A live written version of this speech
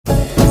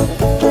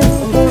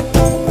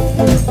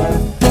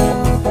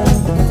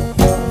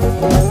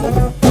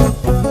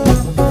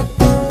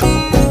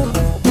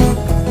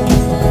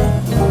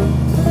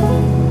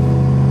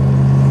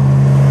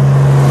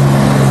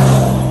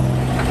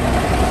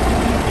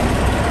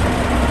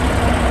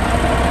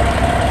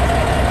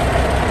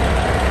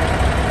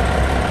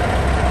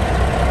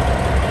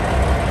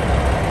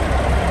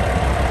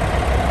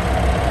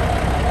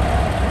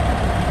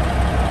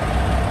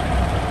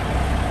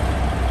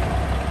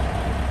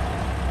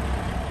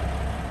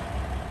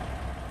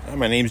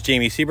My name's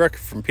Jamie Seabrook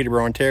from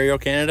Peterborough, Ontario,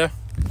 Canada.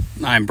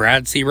 I'm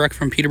Brad Seabrook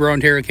from Peterborough,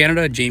 Ontario,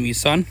 Canada,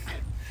 Jamie's son.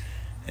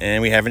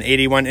 And we have an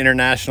 81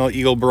 International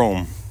Eagle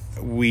Brougham.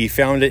 We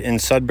found it in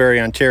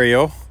Sudbury,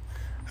 Ontario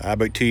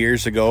about 2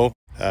 years ago.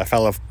 A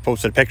fellow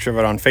posted a picture of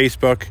it on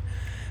Facebook.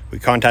 We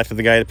contacted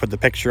the guy to put the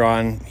picture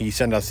on. He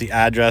sent us the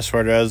address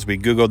where it is. We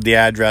Googled the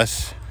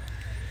address.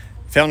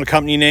 Found the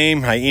company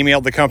name. I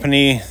emailed the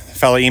company. The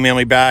fellow emailed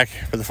me back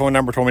with the phone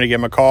number, told me to give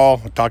him a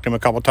call. I talked to him a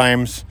couple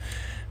times.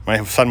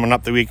 My son went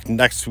up the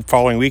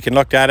following week and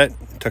looked at it,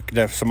 took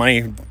some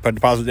money, put a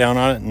deposit down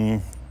on it,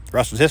 and the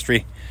rest was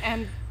history.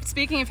 And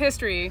speaking of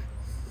history,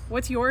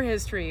 what's your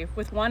history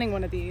with wanting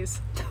one of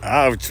these?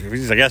 I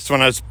guess when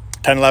I was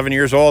 10, 11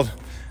 years old,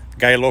 a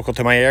guy local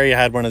to my area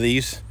had one of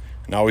these,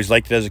 and I always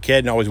liked it as a kid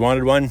and always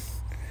wanted one.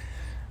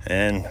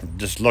 And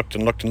just looked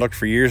and looked and looked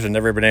for years and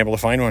never been able to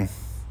find one.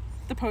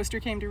 The poster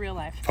came to real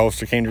life.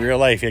 Poster came to real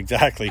life,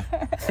 exactly.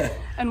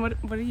 And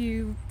what do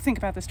you think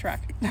about this truck?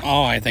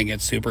 Oh, I think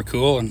it's super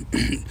cool. And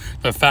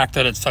the fact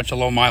that it's such a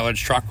low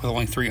mileage truck with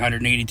only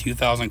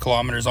 382,000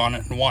 kilometers on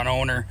it and one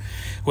owner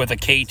with a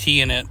KT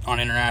in it on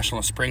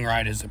International Spring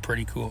Ride is a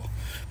pretty cool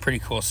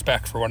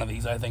spec for one of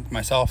these, I think,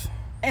 myself.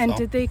 And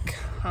did they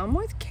come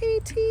with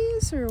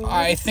KTs or what?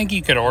 I think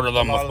you could order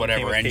them with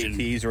whatever engine.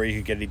 KTs, or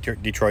you could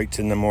get Detroits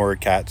in them or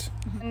Cats.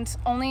 And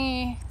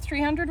only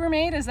 300 were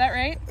made, is that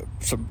right?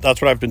 So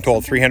that's what I've been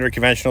told. 300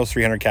 conventionals,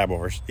 300 cab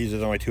overs. These are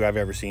the only two I've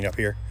ever seen up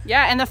here.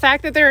 Yeah, and the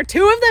fact that there are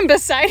two of them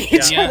beside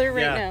each other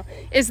right now.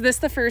 Is this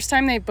the first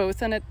time they've both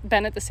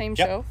been at the same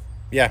show?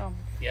 Yeah. Oh.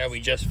 Yeah,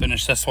 we just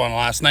finished this one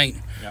last night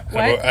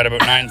at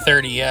about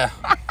 9:30. Yeah.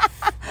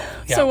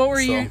 So what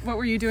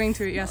were you doing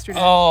to it yesterday?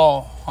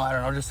 Oh, I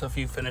don't know, just a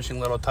few finishing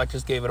little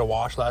touches. Gave it a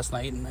wash last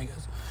night, and I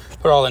guess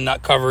put all the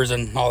nut covers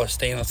and all the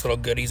stainless little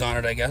goodies on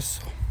it, I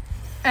guess.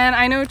 And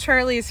I know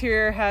Charlie's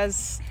here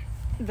has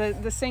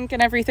the sink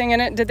and everything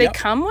in it. Did they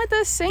come with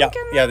a sink in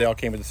it? Yeah, they all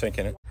came with a sink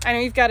in it. I know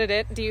you've got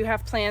it. Do you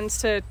have plans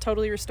to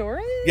totally restore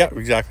it? Yeah,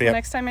 exactly.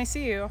 Next time I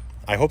see you.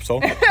 I hope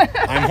so.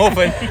 I'm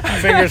hoping.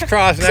 Fingers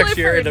crossed. Next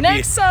year it'll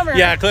next summer.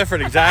 Yeah,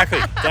 Clifford. Exactly.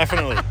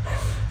 Definitely.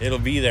 It'll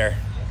be there,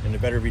 and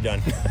it better be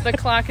done. The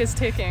clock is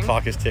ticking.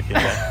 Clock is ticking.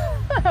 Yeah.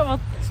 Well,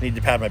 just need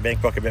to pad my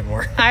bank book a bit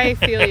more. I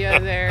feel you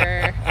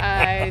there.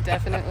 I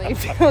definitely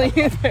feel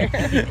you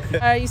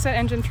there. You said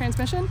engine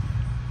transmission?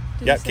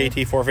 Yeah,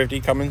 KT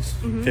 450 Cummins,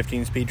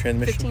 15-speed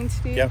transmission.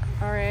 15-speed. Yep.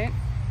 All right.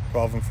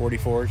 12 and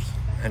 44s,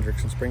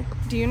 Hendrickson Spring.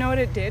 Do you know what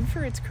it did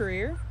for its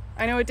career?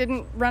 I know it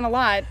didn't run a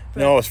lot. But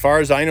no, as far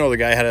as I know, the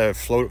guy had a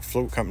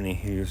float company.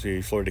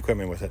 He floated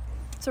equipment with it.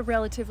 It's a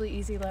relatively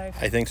easy life.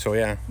 I think so,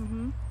 yeah.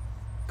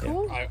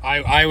 Cool. Yeah.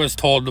 I was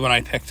told when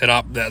I picked it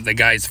up that the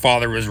guy's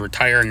father was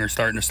retiring or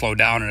starting to slow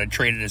down and had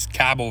traded his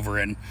cab over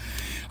in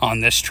on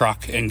this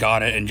truck and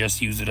got it and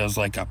just used it as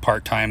like a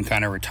part-time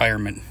kind of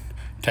retirement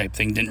type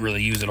thing. Didn't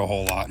really use it a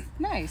whole lot.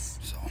 Nice.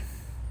 So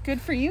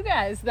good for you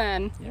guys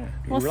then. Yeah,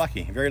 we were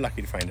lucky. Very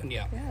lucky to find it.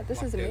 Yeah. Yeah,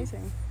 this is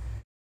amazing.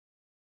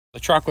 The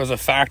truck was a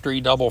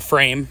factory double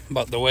frame,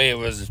 but the way it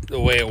was,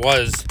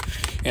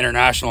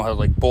 International had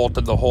like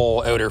bolted the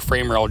whole outer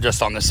frame rail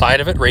just on the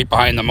side of it, right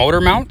behind the motor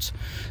mounts.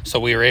 So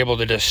we were able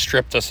to just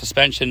strip the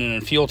suspension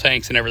and fuel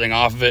tanks and everything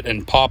off of it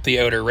and pop the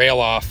outer rail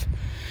off.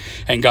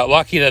 And got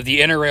lucky that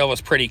the inner rail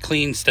was pretty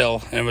clean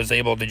still, and was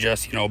able to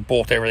just,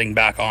 bolt everything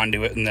back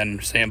onto it and then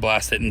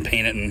sandblast it and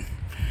paint it and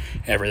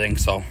everything.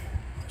 So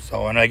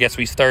and I guess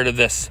we started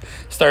this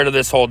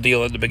whole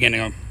deal at the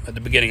beginning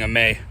of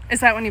May.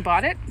 Is that when you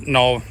bought it?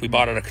 No, we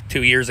bought it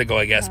 2 years ago,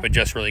 I guess, but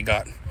just really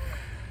got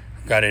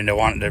into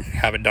wanting to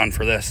have it done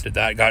for this. Did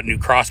that? Got new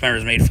cross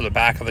members made for the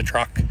back of the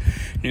truck,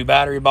 new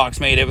battery box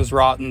made. It was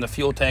rotten. The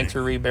fuel tanks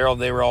were rebarreled.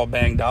 They were all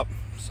banged up.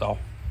 So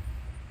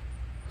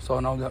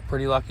no, got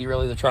pretty lucky.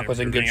 Really, the truck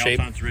was in good shape.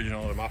 It's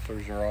original. The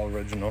mufflers are all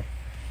original.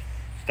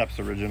 Steps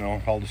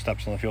original. All the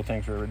steps on the fuel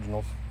tanks are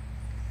originals.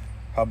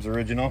 Hubs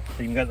original.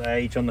 You can get the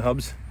IH on the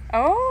hubs.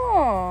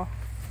 Oh,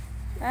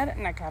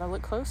 I gotta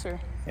look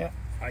closer. Yeah,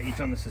 IH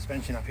on the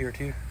suspension up here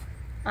too.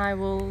 I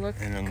will look.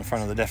 And on the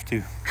front of the diff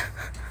too.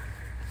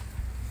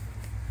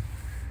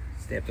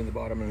 Stamped in the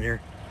bottom in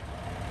here.